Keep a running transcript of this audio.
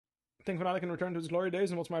think Fnatic can return to his glory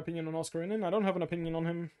days, and what's my opinion on Oscarinin? I don't have an opinion on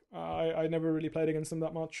him. I never really played against him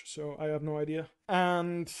that much, so I have no idea.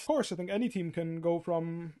 And of course, I think any team can go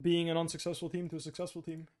from being an unsuccessful team to a successful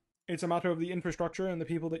team. It's a matter of the infrastructure and the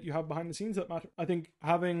people that you have behind the scenes that matter. I think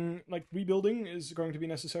having, like, rebuilding is going to be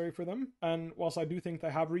necessary for them. And whilst I do think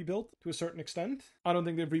they have rebuilt to a certain extent, I don't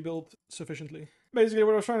think they've rebuilt sufficiently. Basically,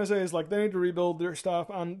 what I was trying to say is, like, they need to rebuild their staff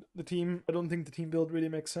and the team. I don't think the team build really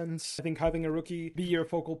makes sense. I think having a rookie be your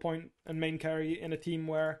focal point and main carry in a team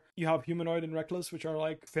where you have Humanoid and Reckless, which are,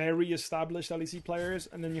 like, very established LEC players,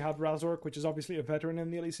 and then you have Razork, which is obviously a veteran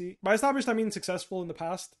in the LEC. By established, I mean successful in the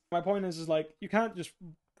past. My point is like, you can't just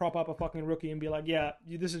prop up a fucking rookie and be like, yeah,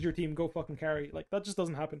 this is your team, go fucking carry. Like, that just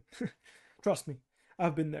doesn't happen. Trust me,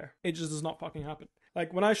 I've been there. It just does not fucking happen.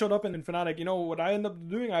 Like, when I showed up in Fnatic, you know what I ended up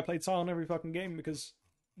doing? I played Sion every fucking game because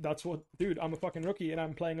that's what, dude, I'm a fucking rookie and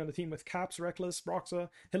I'm playing on the team with Caps, Reckless, Broxa,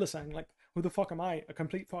 Hylissang. Like, who the fuck am I? A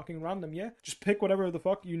complete fucking random, yeah? Just pick whatever the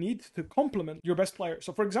fuck you need to complement your best player.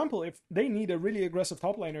 So, for example, if they need a really aggressive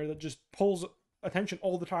top laner that just pulls attention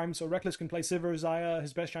all the time so Reckless can play Sivir, Xayah,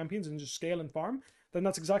 his best champions, and just scale and farm, then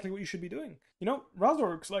that's exactly what you should be doing. You know,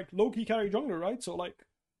 Razork's like low-key carry jungler, right? So, like,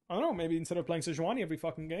 I don't know, maybe instead of playing Sejuani every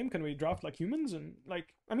fucking game, can we draft like humans? And,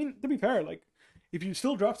 like, I mean, to be fair, like, if you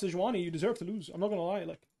still draft Sejuani, you deserve to lose. I'm not gonna lie.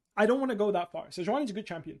 Like, I don't want to go that far. Sejuani's a good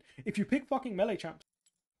champion. If you pick fucking melee champs,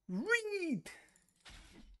 read!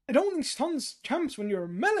 It only stuns champs when you're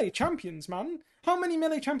melee champions, man. How many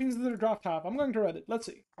melee champions does the draft have? I'm going to Reddit. Let's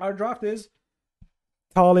see. Our draft is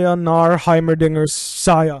Talia, Nar, Heimerdinger,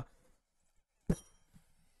 Xayah.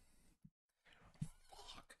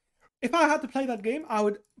 If I had to play that game, I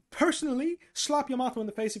would personally slap Yamato in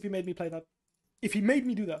the face if he made me play that. If he made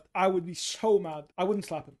me do that, I would be so mad. I wouldn't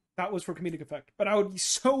slap him. That was for comedic effect. But I would be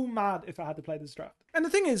so mad if I had to play this draft. And the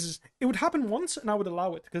thing is, it would happen once and I would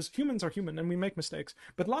allow it, because humans are human and we make mistakes.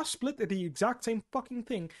 But last split did the exact same fucking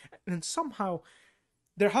thing, and somehow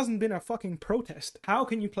there hasn't been a fucking protest. How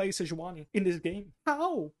can you play Sejuani in this game?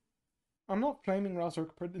 How? I'm not claiming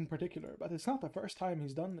Razork in particular, but it's not the first time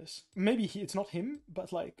he's done this. Maybe it's not him,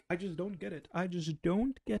 but, like, I just don't get it. I just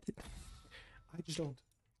don't get it. I just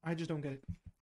don't get it.